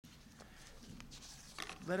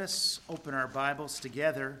Let us open our Bibles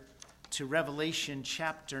together to Revelation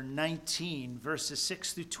chapter 19, verses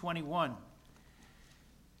 6 through 21.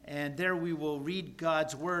 And there we will read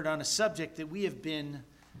God's word on a subject that we have been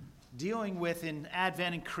dealing with in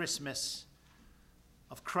Advent and Christmas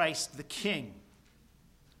of Christ the King.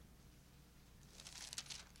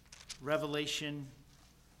 Revelation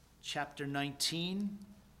chapter 19,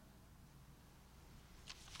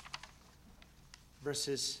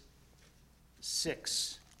 verses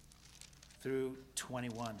 6 through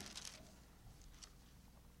 21.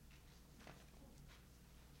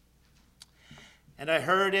 And I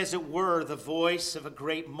heard, as it were, the voice of a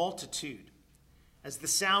great multitude, as the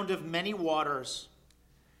sound of many waters,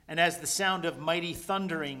 and as the sound of mighty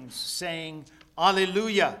thunderings, saying,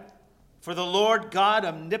 Alleluia, for the Lord God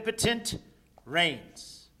omnipotent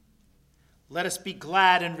reigns. Let us be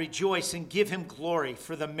glad and rejoice and give him glory,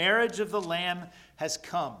 for the marriage of the Lamb has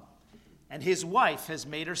come, and his wife has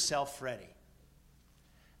made herself ready.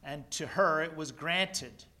 And to her it was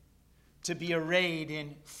granted to be arrayed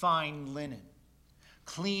in fine linen,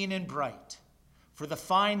 clean and bright, for the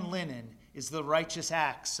fine linen is the righteous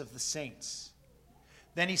acts of the saints.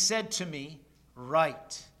 Then he said to me,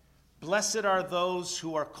 Write, blessed are those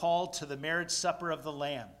who are called to the marriage supper of the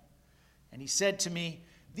Lamb. And he said to me,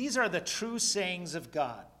 These are the true sayings of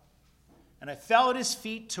God. And I fell at his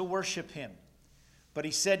feet to worship him. But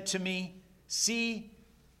he said to me, See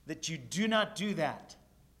that you do not do that.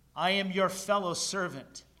 I am your fellow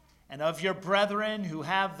servant, and of your brethren who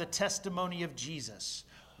have the testimony of Jesus.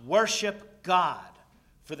 Worship God,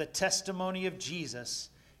 for the testimony of Jesus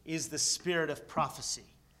is the spirit of prophecy.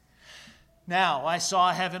 Now I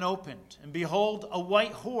saw heaven opened, and behold, a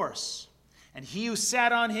white horse. And he who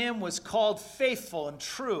sat on him was called Faithful and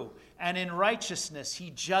True, and in righteousness he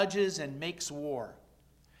judges and makes war.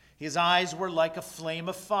 His eyes were like a flame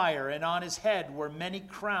of fire, and on his head were many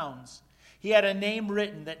crowns. He had a name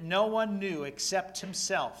written that no one knew except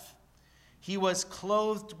himself. He was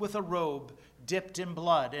clothed with a robe dipped in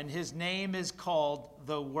blood, and his name is called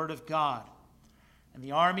the Word of God. And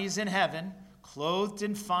the armies in heaven, clothed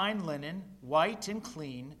in fine linen, white and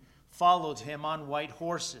clean, followed him on white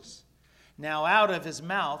horses. Now out of his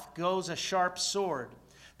mouth goes a sharp sword,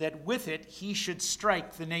 that with it he should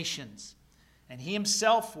strike the nations. And he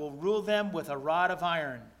himself will rule them with a rod of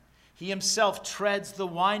iron. He himself treads the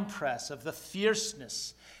winepress of the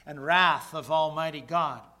fierceness and wrath of Almighty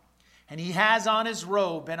God. And he has on his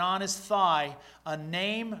robe and on his thigh a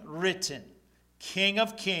name written, King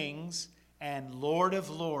of Kings and Lord of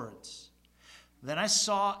Lords. Then I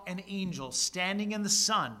saw an angel standing in the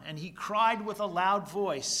sun, and he cried with a loud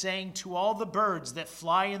voice, saying to all the birds that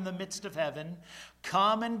fly in the midst of heaven,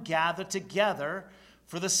 Come and gather together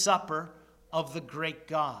for the supper of the great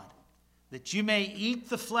God, that you may eat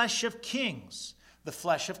the flesh of kings, the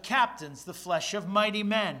flesh of captains, the flesh of mighty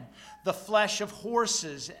men, the flesh of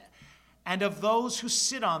horses, and of those who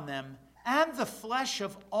sit on them, and the flesh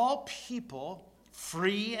of all people,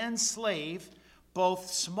 free and slave,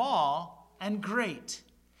 both small and great.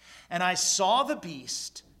 And I saw the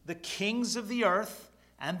beast, the kings of the earth,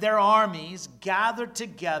 and their armies gathered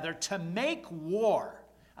together to make war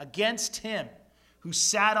against him who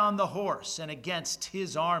sat on the horse and against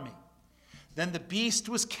his army. Then the beast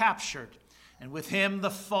was captured, and with him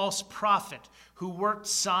the false prophet who worked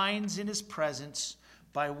signs in his presence,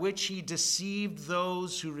 by which he deceived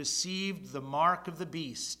those who received the mark of the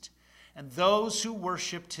beast and those who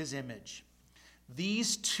worshipped his image.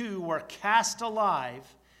 These two were cast alive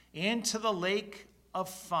into the lake of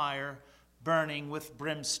fire burning with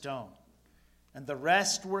brimstone. And the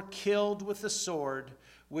rest were killed with the sword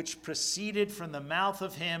which proceeded from the mouth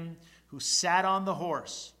of him who sat on the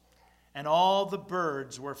horse. And all the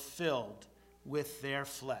birds were filled with their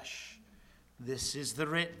flesh. This is the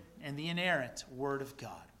written and the inerrant word of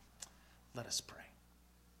God. Let us pray.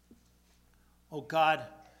 O God,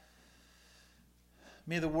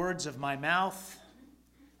 may the words of my mouth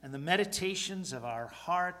and the meditations of our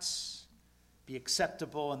hearts be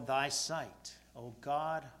acceptable in thy sight. O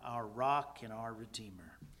God, our rock and our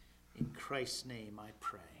redeemer. In Christ's name I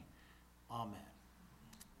pray. Amen.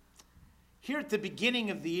 Here at the beginning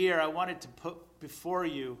of the year, I wanted to put before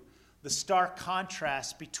you the stark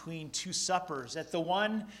contrast between two suppers. At the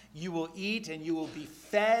one, you will eat and you will be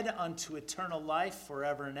fed unto eternal life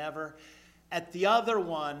forever and ever. At the other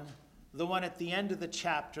one, the one at the end of the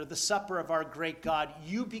chapter, the supper of our great God,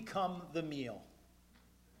 you become the meal.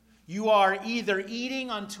 You are either eating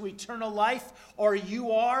unto eternal life or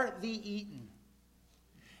you are the eaten.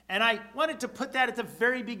 And I wanted to put that at the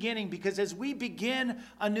very beginning because as we begin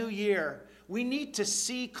a new year, we need to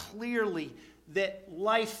see clearly that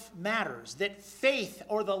life matters, that faith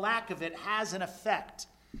or the lack of it has an effect,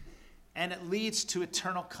 and it leads to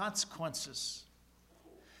eternal consequences.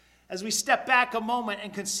 As we step back a moment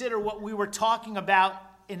and consider what we were talking about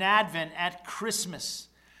in Advent at Christmas,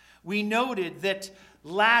 we noted that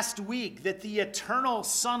last week that the eternal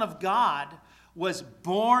Son of God was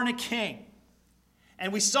born a king.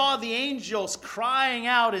 And we saw the angels crying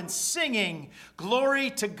out and singing, "Glory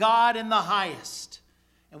to God in the highest."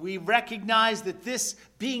 And we recognize that this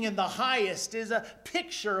being in the highest is a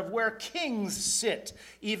picture of where kings sit,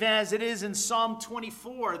 even as it is in Psalm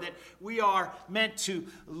 24, that we are meant to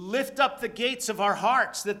lift up the gates of our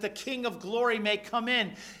hearts, that the King of glory may come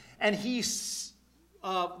in. And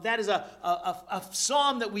that is a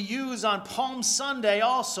psalm that we use on Palm Sunday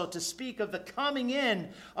also to speak of the coming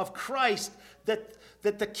in of Christ, that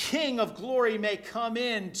the King of glory may come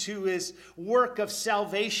in to his work of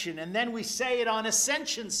salvation. And then we say it on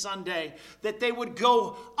Ascension Sunday, that they would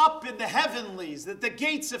go up in the heavenlies, that the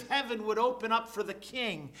gates of heaven would open up for the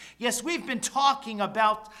King. Yes, we've been talking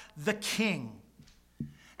about the King.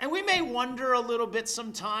 And we may wonder a little bit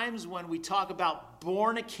sometimes when we talk about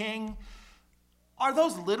born a king, are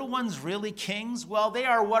those little ones really kings? Well, they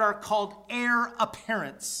are what are called heir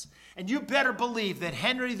apparents. And you better believe that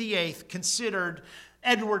Henry VIII considered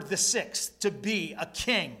Edward VI to be a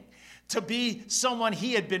king, to be someone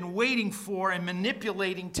he had been waiting for and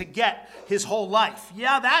manipulating to get his whole life.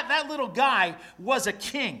 Yeah, that little guy was a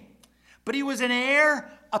king, but he was an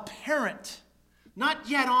heir apparent, not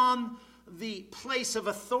yet on the place of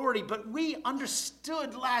authority. But we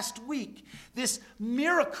understood last week this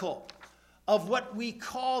miracle of what we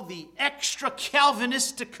call the extra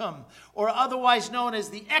Calvinisticum, or otherwise known as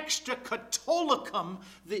the extra Catholicum,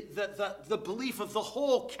 the belief of the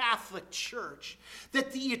whole Catholic Church,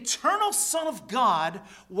 that the eternal Son of God,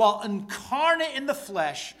 while incarnate in the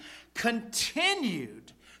flesh,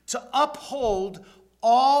 continued to uphold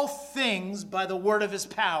all things by the word of his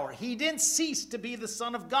power. He didn't cease to be the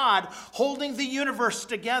Son of God, holding the universe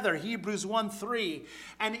together, Hebrews 1:3.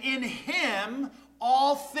 And in him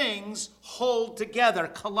all things hold together,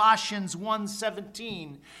 Colossians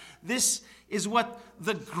 1:17. This is what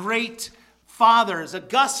the great fathers,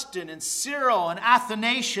 Augustine and Cyril and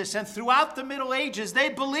Athanasius, and throughout the Middle Ages, they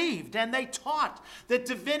believed and they taught that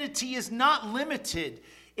divinity is not limited.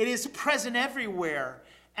 It is present everywhere.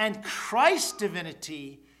 And Christ's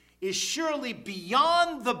divinity is surely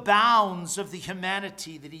beyond the bounds of the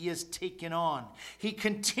humanity that he has taken on. He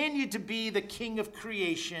continued to be the King of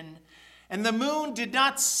creation, and the moon did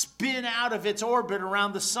not spin out of its orbit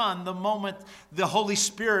around the sun the moment the Holy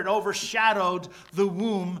Spirit overshadowed the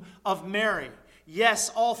womb of Mary. Yes,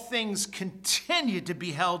 all things continued to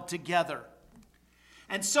be held together.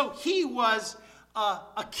 And so he was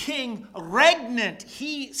a king regnant.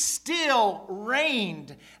 He still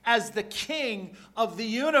reigned as the king of the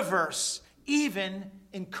universe, even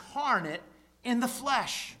incarnate in the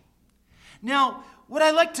flesh. Now, what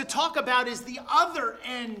I like to talk about is the other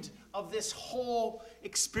end of this whole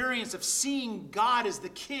experience of seeing God as the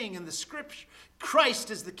king in the scripture,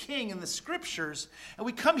 Christ as the king in the scriptures. And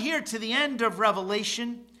we come here to the end of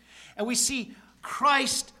Revelation, and we see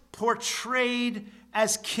Christ portrayed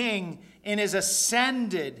as king in his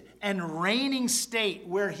ascended and reigning state,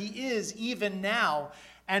 where he is even now,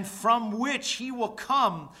 and from which he will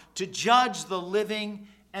come to judge the living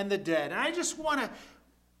and the dead. And I just want to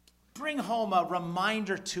bring home a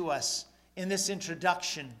reminder to us in this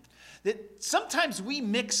introduction that sometimes we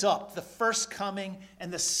mix up the first coming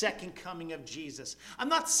and the second coming of Jesus. I'm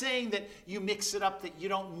not saying that you mix it up, that you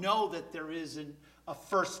don't know that there is a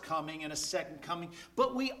first coming and a second coming,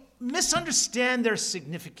 but we misunderstand their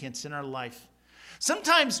significance in our life.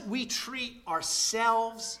 Sometimes we treat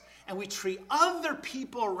ourselves and we treat other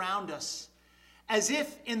people around us as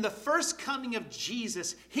if in the first coming of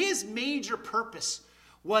Jesus, his major purpose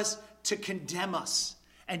was to condemn us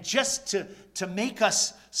and just to make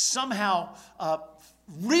us somehow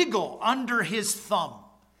wriggle under his thumb.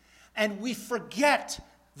 And we forget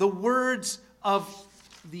the words of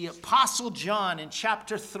the Apostle John in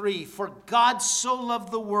chapter 3, "For God so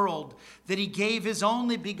loved the world that he gave his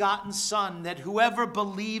only begotten Son, that whoever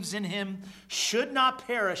believes in him should not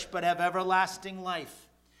perish but have everlasting life.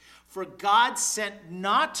 For God sent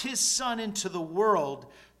not his Son into the world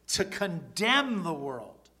to condemn the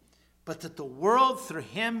world, but that the world through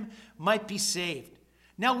him might be saved."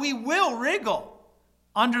 Now we will wriggle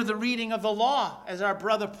under the reading of the law, as our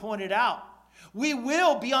brother pointed out. We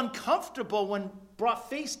will be uncomfortable when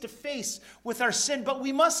brought face to face with our sin, but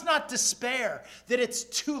we must not despair that it's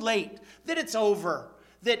too late, that it's over,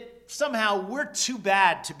 that somehow we're too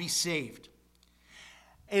bad to be saved.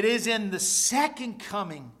 It is in the second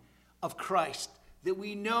coming of Christ that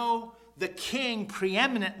we know the King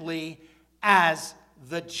preeminently as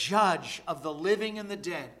the judge of the living and the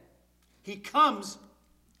dead. He comes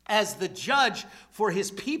as the judge for his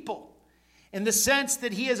people, in the sense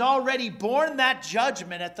that he has already borne that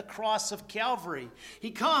judgment at the cross of Calvary.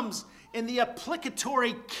 He comes in the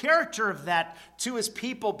applicatory character of that to his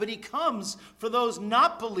people, but he comes for those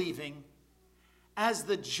not believing as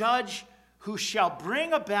the judge who shall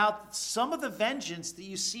bring about some of the vengeance that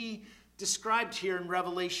you see described here in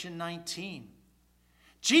Revelation 19.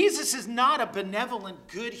 Jesus is not a benevolent,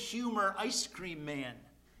 good humor ice cream man.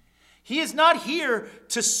 He is not here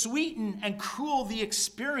to sweeten and cool the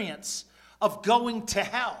experience of going to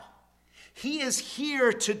hell. He is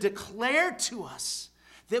here to declare to us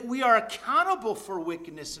that we are accountable for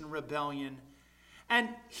wickedness and rebellion. And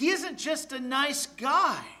he isn't just a nice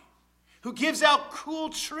guy who gives out cool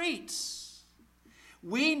treats.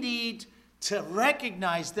 We need to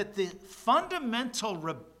recognize that the fundamental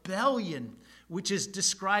rebellion, which is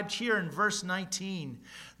described here in verse 19,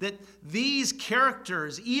 that these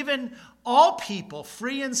characters, even all people,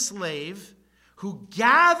 free and slave, who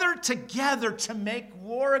gather together to make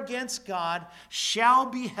war against God, shall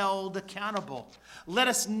be held accountable. Let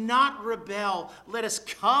us not rebel. Let us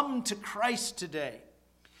come to Christ today.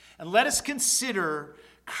 And let us consider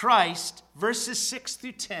Christ, verses 6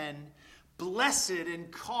 through 10, blessed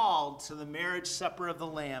and called to the marriage supper of the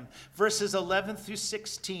Lamb. Verses 11 through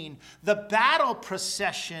 16, the battle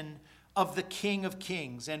procession of the King of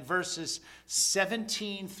Kings. And verses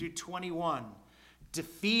 17 through 21,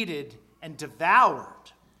 defeated and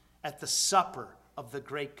devoured at the supper of the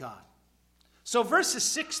great God. So verses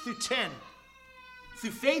 6 through 10,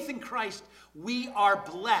 through faith in Christ, we are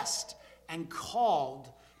blessed and called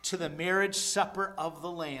to the marriage supper of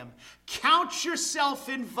the Lamb. Count yourself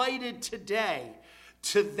invited today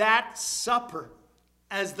to that supper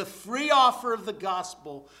as the free offer of the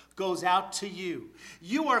gospel goes out to you.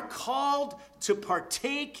 You are called to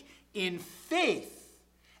partake in faith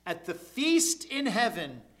at the feast in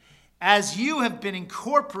heaven as you have been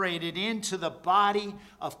incorporated into the body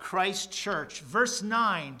of Christ's church. Verse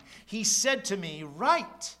 9, he said to me,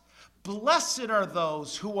 "Write, blessed are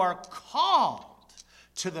those who are called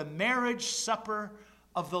to the marriage supper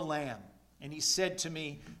of the Lamb." And he said to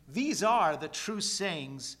me, these are the true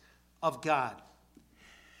sayings of God.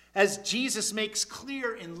 As Jesus makes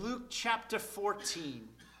clear in Luke chapter 14,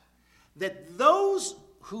 that those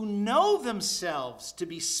who know themselves to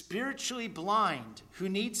be spiritually blind, who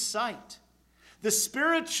need sight, the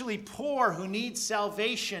spiritually poor who need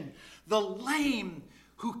salvation, the lame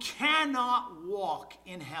who cannot walk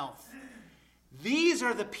in health. These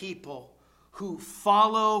are the people who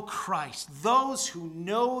follow Christ, those who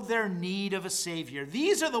know their need of a Savior.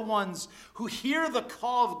 These are the ones who hear the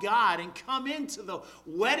call of God and come into the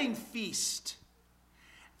wedding feast.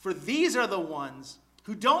 For these are the ones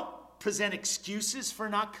who don't present excuses for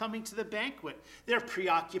not coming to the banquet. They're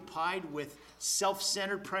preoccupied with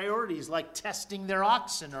self-centered priorities like testing their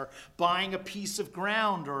oxen or buying a piece of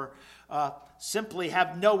ground, or simply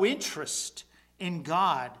have no interest in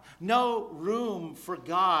God, no room for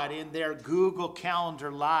God in their Google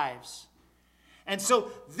Calendar lives. And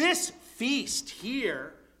so this feast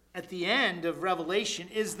here at the end of Revelation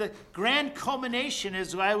is the grand culmination,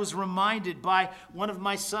 as I was reminded by one of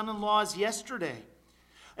my son-in-laws yesterday.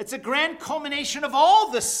 It's a grand culmination of all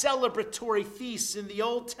the celebratory feasts in the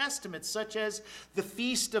Old Testament, such as the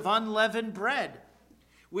Feast of Unleavened Bread,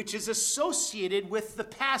 which is associated with the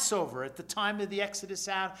Passover at the time of the Exodus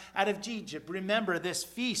out of Egypt. Remember this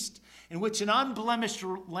feast in which an unblemished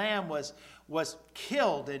lamb was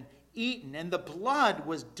killed and eaten, and the blood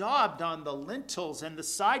was daubed on the lintels and the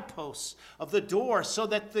side posts of the door, so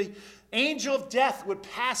that the angel of death would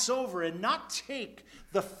pass over and not take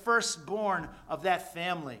the firstborn of that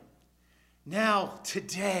family. Now,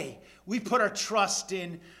 today, we put our trust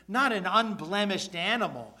in not an unblemished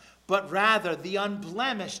animal, but rather the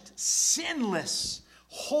unblemished, sinless,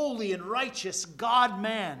 holy and righteous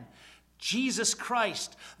God-man, Jesus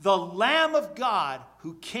Christ, the Lamb of God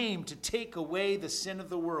who came to take away the sin of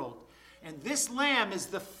the world. And this Lamb is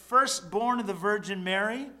the firstborn of the Virgin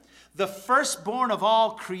Mary, the firstborn of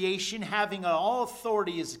all creation, having all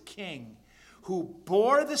authority as a king, who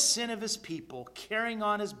bore the sin of his people, carrying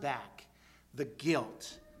on his back the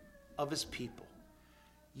guilt of his people.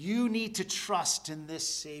 You need to trust in this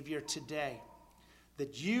Savior today,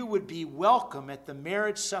 that you would be welcome at the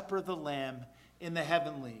marriage supper of the Lamb in the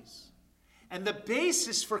heavenlies. And the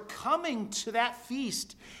basis for coming to that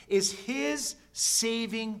feast is his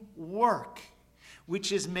saving work,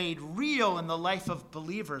 which is made real in the life of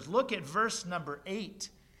believers. Look at verse number 8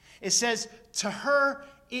 It says, to her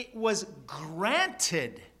it was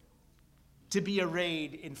granted to be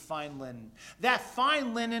arrayed in fine linen. That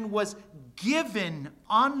fine linen was given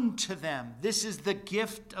unto them. This is the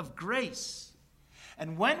gift of grace.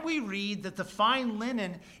 And when we read that the fine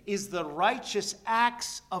linen is the righteous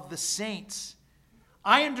acts of the saints,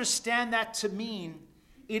 I understand that to mean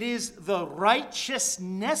it is the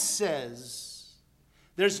righteousnesses.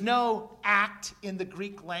 There's no act in the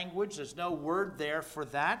Greek language. There's no word there for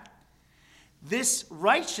that. This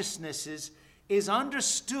righteousness is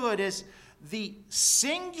understood as the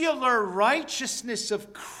singular righteousness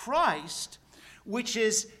of Christ, which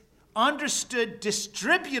is understood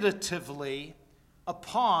distributively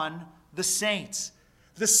upon the saints.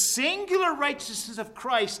 The singular righteousness of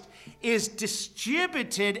Christ is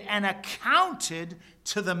distributed and accounted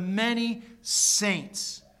to the many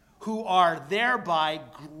saints who are thereby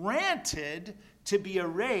granted to be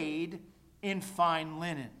arrayed in fine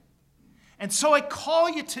linen. And so I call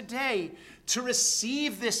you today to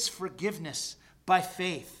receive this forgiveness by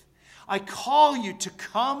faith. I call you to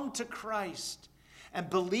come to Christ and,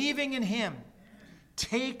 believing in him,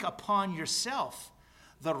 take upon yourself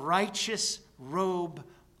the righteous robe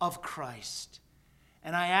of Christ.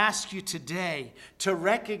 And I ask you today to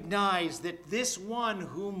recognize that this one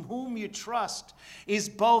whom you trust is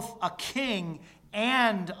both a king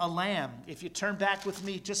and a lamb. If you turn back with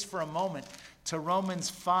me just for a moment to Romans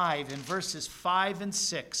 5 and verses 5 and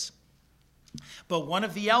 6. But one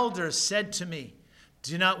of the elders said to me,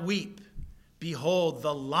 do not weep. Behold,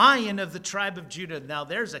 the Lion of the tribe of Judah. Now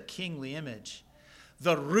there's a kingly image.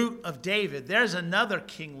 The Root of David. There's another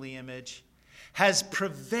kingly image. Has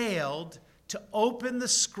prevailed to open the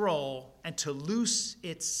scroll and to loose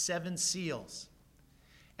its 7 seals.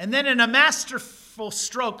 And then in a masterful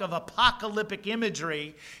stroke of apocalyptic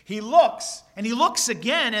imagery, he looks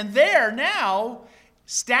again, and there now,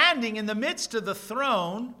 standing in the midst of the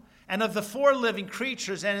throne and of the 4 living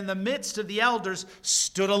creatures and in the midst of the elders,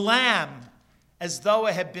 stood a lamb, as though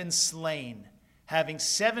it had been slain, having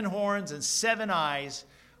 7 horns and 7 eyes,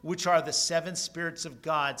 which are the 7 spirits of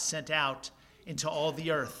God sent out into all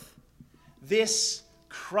the earth. This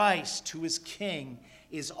Christ, who is King,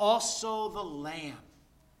 is also the Lamb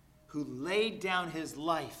who laid down his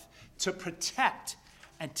life to protect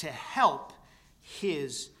and to help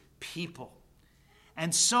his people.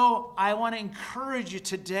 And so I want to encourage you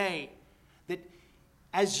today that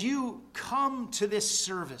as you come to this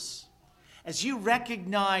service, as you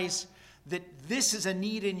recognize that this is a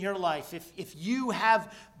need in your life, if you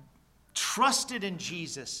have trusted in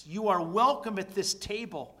Jesus, you are welcome at this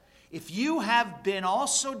table. If you have been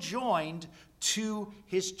also joined to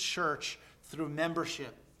his church through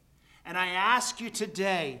membership. And I ask you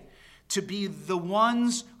today to be the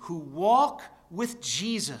ones who walk with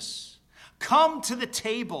Jesus. Come to the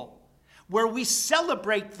table where we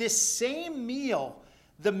celebrate this same meal.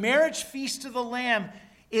 The marriage feast of the Lamb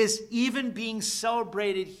is even being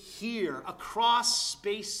celebrated here across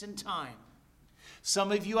space and time.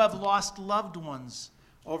 Some of you have lost loved ones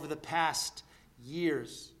over the past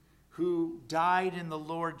years who died in the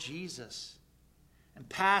Lord Jesus. And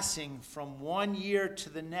passing from one year to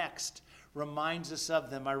the next reminds us of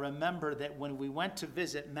them. I remember that when we went to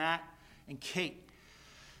visit Matt and Kate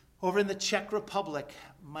over in the Czech Republic,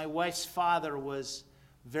 my wife's father was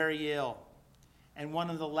very ill. And one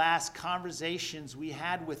of the last conversations we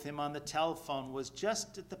had with him on the telephone was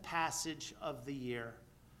just at the passage of the year.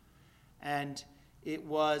 And it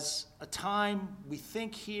was a time we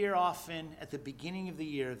think here often at the beginning of the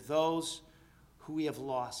year, those who we have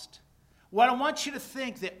lost. What I want you to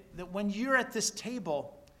think that when you're at this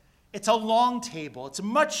table, it's a long table. It's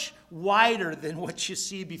much wider than what you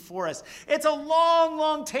see before us. It's a long,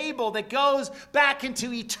 long table that goes back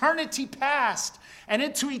into eternity past and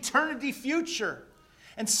into eternity future.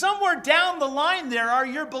 And somewhere down the line there are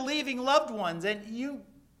your believing loved ones, and you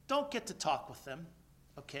don't get to talk with them,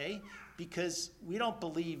 okay? Because we don't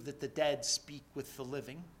believe that the dead speak with the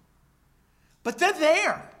living. But they're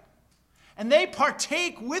there, and they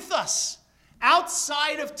partake with us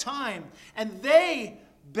outside of time, and they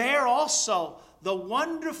bear also the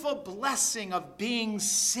wonderful blessing of being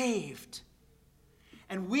saved.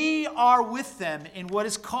 And we are with them in what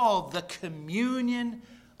is called the communion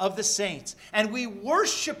of the saints. And we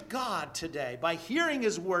worship God today by hearing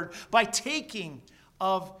his word, by taking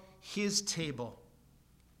of his table,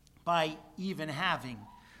 by even having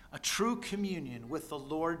a true communion with the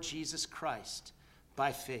Lord Jesus Christ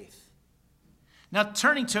by faith. Now,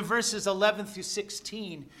 turning to verses 11 through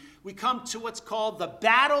 16, we come to what's called the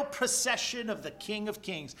Battle Procession of the King of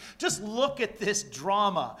Kings. Just look at this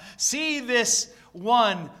drama. See this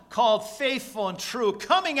one called Faithful and True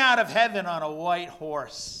coming out of heaven on a white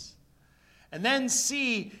horse. And then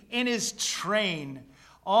see in his train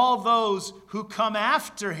all those who come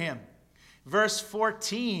after him. Verse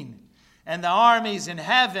 14, and the armies in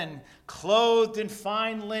heaven, clothed in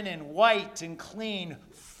fine linen, white and clean,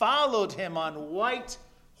 followed him on white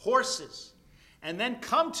horses. And then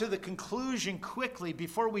come to the conclusion quickly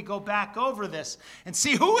before we go back over this and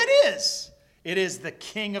see who it is. It is the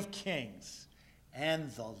King of Kings and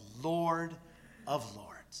the Lord of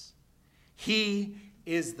Lords. He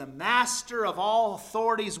is the master of all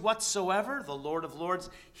authorities whatsoever, the Lord of Lords.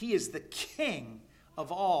 He is the King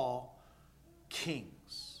of all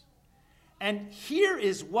kings. And here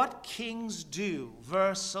is what kings do.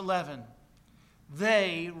 Verse 11.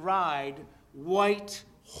 They ride white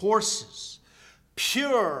horses,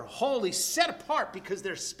 pure, holy, set apart because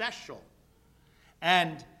they're special.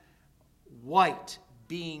 And white,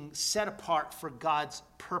 being set apart for God's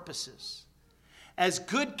purposes. As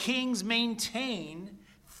good kings maintain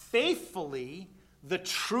faithfully the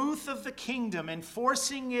truth of the kingdom,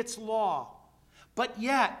 enforcing its law, but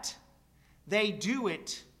yet they do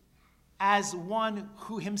it as one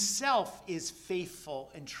who himself is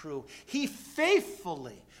faithful and true. He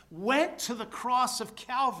faithfully went to the cross of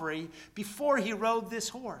Calvary before he rode this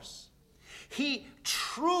horse. He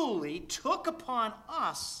truly took upon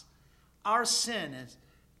us our sin, as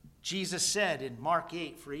Jesus said in Mark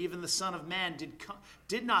 8, for even the Son of Man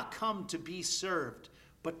did not come to be served,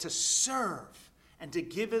 but to serve and to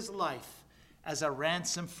give his life as a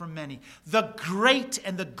ransom for many. The great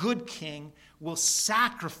and the good king will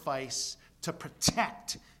sacrifice to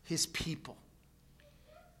protect his people.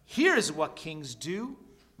 Here's what kings do.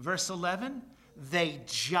 Verse 11, they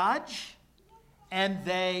judge and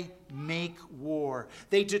they make war.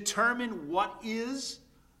 They determine what is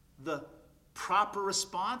the proper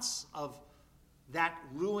response of that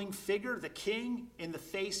ruling figure, the king, in the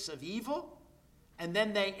face of evil. And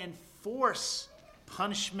then they enforce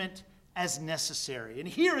punishment as necessary. And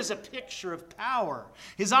here is a picture of power.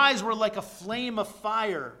 His eyes were like a flame of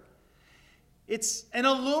fire. It's an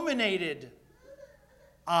illuminated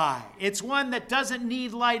eye. It's one that doesn't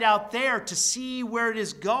need light out there to see where it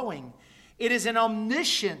is going. It is an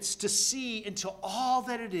omniscience to see into all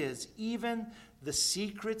that it is, even the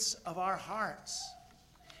secrets of our hearts.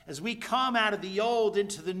 As we come out of the old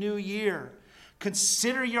into the new year,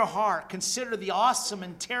 consider your heart. Consider the awesome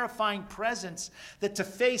and terrifying presence that to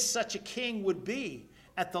face such a king would be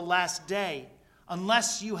at the last day,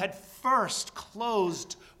 unless you had first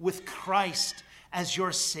closed with Christ as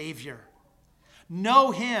your Savior. Know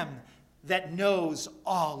him that knows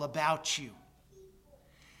all about you.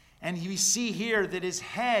 And we see here that his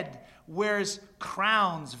head wears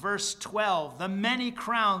crowns, verse 12, the many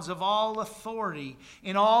crowns of all authority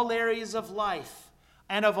in all areas of life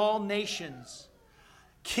and of all nations.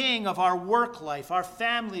 King of our work life, our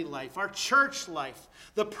family life, our church life,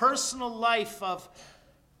 the personal life of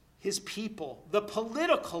his people, the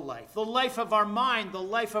political life, the life of our mind, the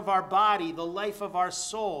life of our body, the life of our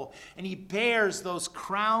soul. And he bears those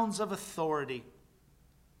crowns of authority.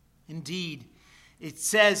 Indeed, it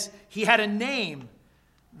says he had a name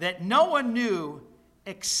that no one knew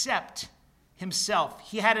except himself.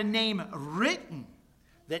 He had a name written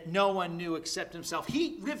that no one knew except himself.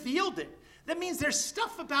 He revealed it. That means there's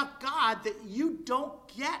stuff about God that you don't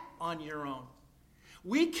get on your own.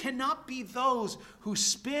 We cannot be those who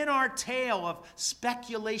spin our tale of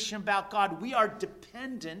speculation about God. We are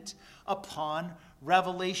dependent upon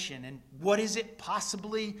revelation. And what is it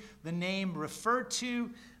possibly the name referred to?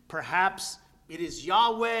 Perhaps it is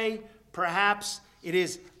Yahweh. Perhaps it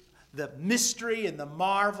is the mystery and the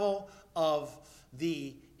marvel of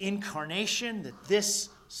the incarnation, that this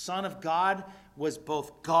Son of God was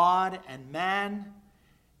both God and man.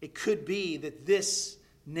 It could be that this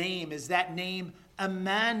name is that name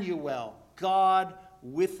Emmanuel, God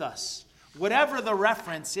with us. Whatever the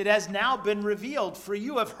reference, it has now been revealed, for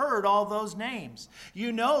you have heard all those names.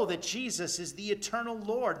 You know that Jesus is the eternal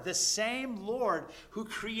Lord, the same Lord who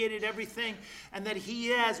created everything, and that he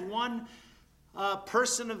has one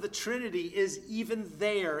person of the Trinity is even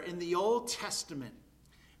there in the Old Testament,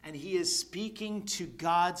 and he is speaking to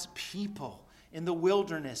God's people in the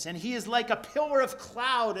wilderness, and he is like a pillar of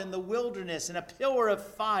cloud in the wilderness and a pillar of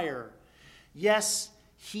fire. Yes,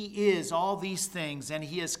 he is all these things, and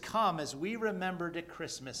he has come, as we remembered at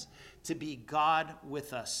Christmas, to be God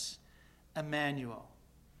with us, Emmanuel.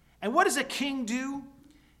 And what does a king do?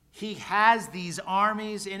 He has these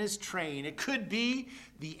armies in his train. It could be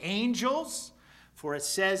the angels For it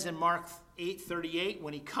says in Mark 8:38,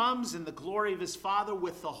 when he comes in the glory of his Father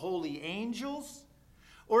with the holy angels,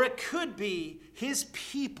 or it could be his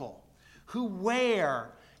people who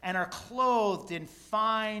wear and are clothed in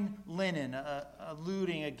fine linen,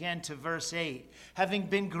 alluding again to verse 8. Having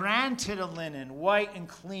been granted a linen, white and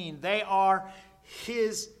clean, they are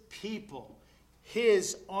his people,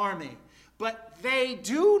 his army. But they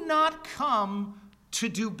do not come to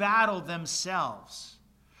do battle themselves.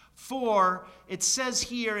 For it says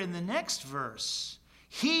here in the next verse,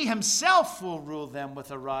 he himself will rule them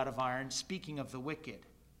with a rod of iron, speaking of the wicked.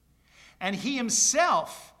 And he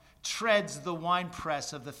himself treads the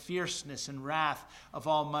winepress of the fierceness and wrath of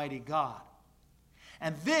Almighty God.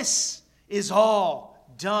 And this is all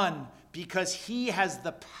done because he has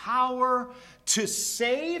the power to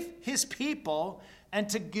save his people and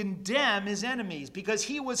to condemn his enemies. Because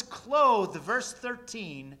he was clothed, verse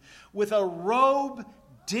 13, with a robe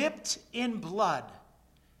dipped in blood,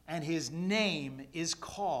 and his name is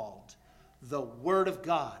called the Word of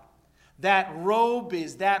God. That robe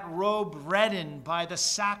is that robe reddened by the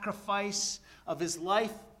sacrifice of his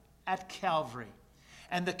life at Calvary.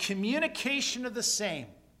 And the communication of the same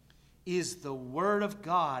is the Word of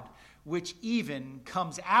God, which even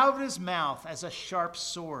comes out of his mouth as a sharp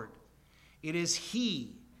sword. It is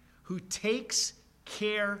he who takes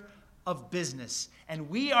care of business. And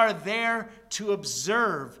we are there to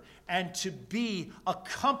observe and to be a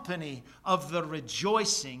company of the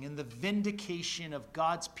rejoicing and the vindication of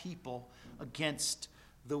God's people against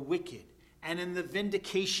the wicked, and in the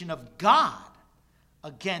vindication of God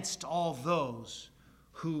against all those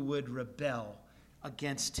who would rebel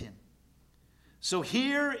against him. So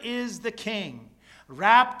here is the king,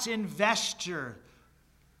 wrapped in vesture,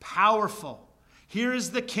 powerful. Here is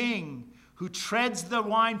the king who treads the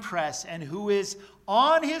winepress and who is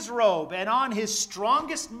on his robe and on his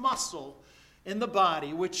strongest muscle in the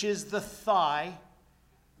body, which is the thigh,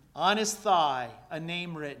 on his thigh, a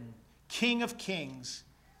name written, King of Kings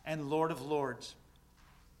and Lord of Lords.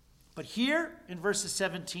 But here in verses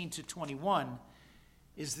 17 to 21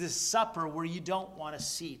 is this supper where you don't want a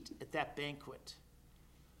seat at that banquet.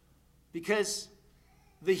 Because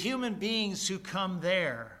the human beings who come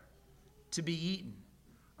there to be eaten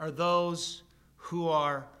are those who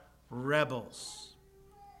are rebels.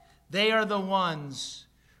 They are the ones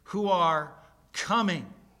who are coming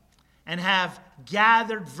and have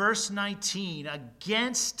gathered, verse 19,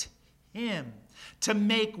 against him, to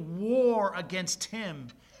make war against him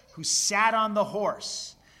who sat on the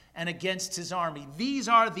horse and against his army. These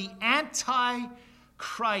are the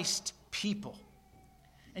anti-Christ people.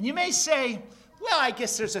 And you may say, well, I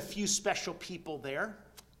guess there's a few special people there.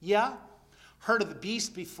 Yeah, heard of the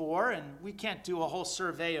beast before, and we can't do a whole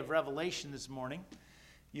survey of Revelation this morning.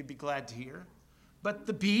 You'd be glad to hear. But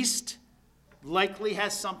the beast likely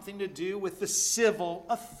has something to do with the civil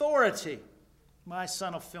authority. My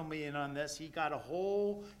son will fill me in on this. He got a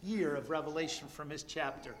whole year of Revelation from his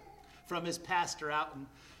chapter, from his pastor out in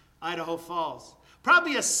Idaho Falls.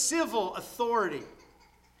 Probably a civil authority.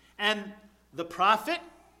 And the prophet,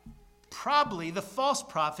 probably the false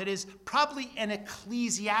prophet, is probably an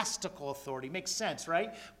ecclesiastical authority. Makes sense,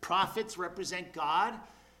 right? Prophets represent God,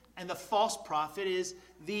 and the false prophet is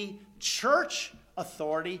the church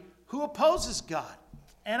authority who opposes God.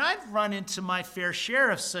 And I've run into my fair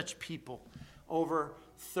share of such people over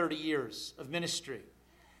 30 years of ministry.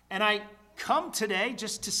 And I come today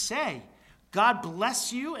just to say, God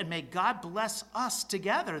bless you, and may God bless us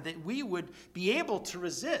together, that we would be able to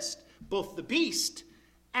resist both the beast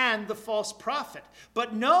and the false prophet.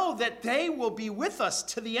 But know that they will be with us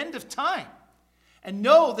to the end of time. And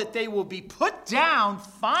know that they will be put down,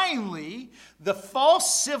 finally, the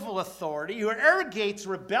false civil authority who arrogates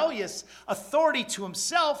rebellious authority to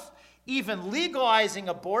himself, even legalizing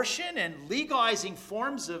abortion and legalizing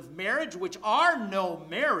forms of marriage which are no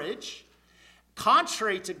marriage,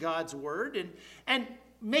 contrary to God's word, and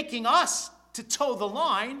making us to toe the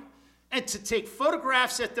line and to take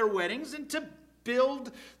photographs at their weddings and to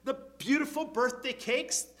build the beautiful birthday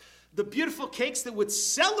cakes, the beautiful cakes that would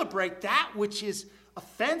celebrate that which is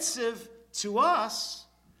offensive to us.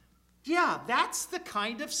 Yeah, that's the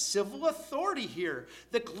kind of civil authority here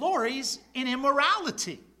that glories in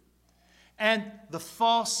immorality. And the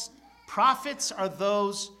false prophets are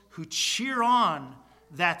those who cheer on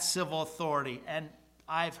that civil authority. And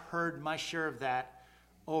I've heard my share of that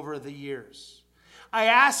over the years. I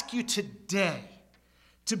ask you today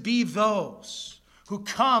to be those who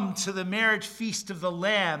come to the marriage feast of the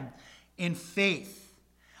Lamb in faith.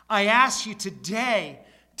 I ask you today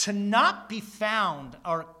to not be found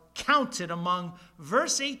or counted among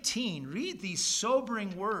verse 18. Read these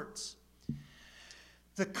sobering words.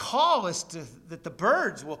 The call is that the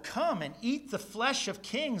birds will come and eat the flesh of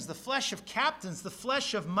kings, the flesh of captains, the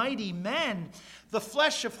flesh of mighty men, the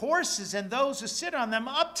flesh of horses and those who sit on them,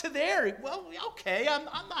 up to there. Well, okay, I'm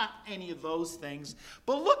not any of those things.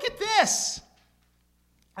 But look at this.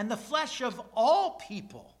 And the flesh of all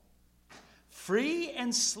people, free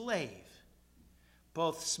and slave,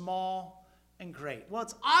 both small and great. Well,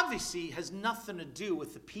 it's obviously has nothing to do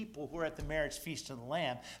with the people who are at the marriage feast of the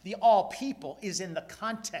Lamb. The all people is in the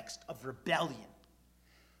context of rebellion.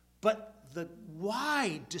 But the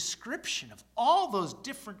wide description of all those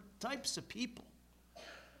different types of people,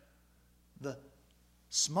 the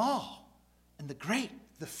small and the great,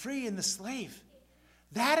 the free and the slave,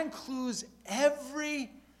 that includes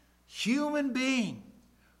every human being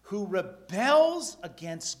who rebels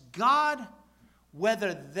against God,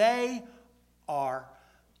 whether they are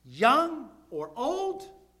young or old,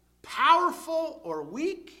 powerful or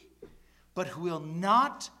weak, but who will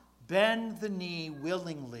not bend the knee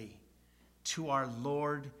willingly to our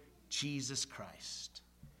Lord Jesus Christ.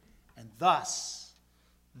 And thus,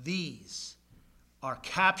 these are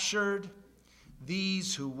captured.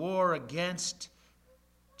 These who war against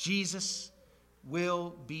Jesus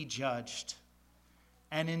will be judged.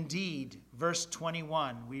 And indeed, verse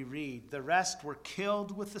 21, we read, the rest were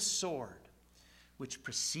killed with the sword, which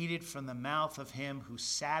proceeded from the mouth of him who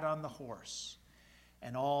sat on the horse,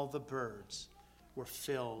 and all the birds were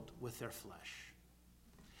filled with their flesh.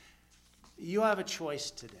 You have a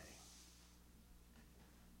choice today.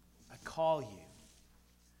 I call you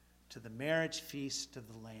to the marriage feast of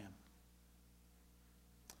the Lamb.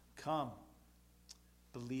 Come,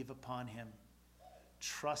 believe upon him,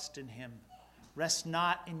 trust in him, rest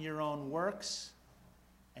not in your own works,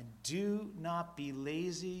 and do not be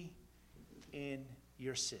lazy in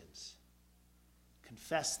your sins.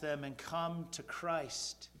 Confess them and come to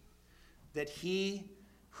Christ, that he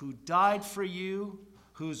who died for you,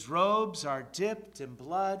 whose robes are dipped in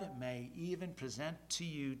blood, may even present to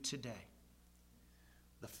you today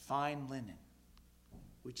the fine linen,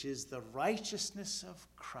 which is the righteousness of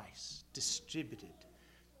Christ distributed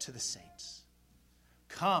to the saints.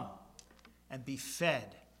 Come and be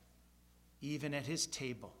fed even at his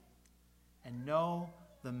table, and know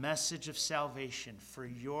the message of salvation for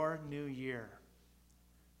your new year,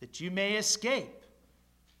 that you may escape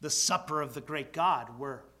the supper of the great God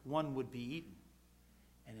where one would be eaten,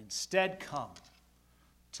 and instead come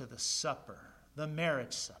to the supper, the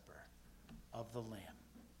marriage supper of the Lamb.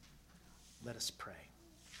 Let us pray.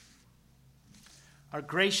 Our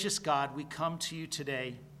gracious God, we come to you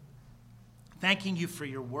today thanking you for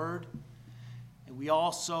your word, and we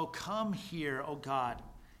also come here, O God,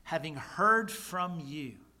 having heard from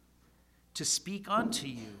you, to speak unto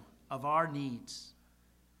you of our needs,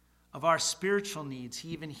 of our spiritual needs,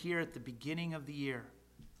 even here at the beginning of the year.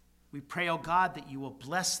 We pray, O God, that you will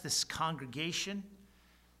bless this congregation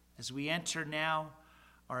as we enter now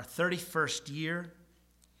our 31st year.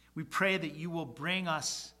 We pray that you will bring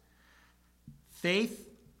us faith,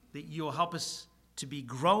 that you will help us to be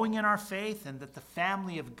growing in our faith, and that the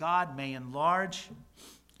family of God may enlarge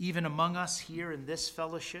even among us here in this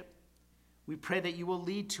fellowship. We pray that you will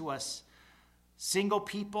lead to us single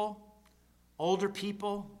people, older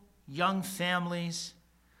people, young families,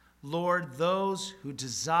 Lord, those who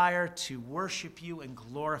desire to worship you and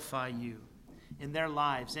glorify you in their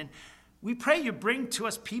lives. And we pray you bring to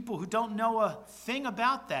us people who don't know a thing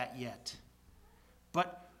about that yet,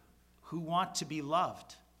 but who want to be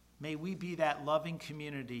loved. May we be that loving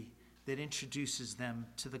community that introduces them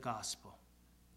to the gospel.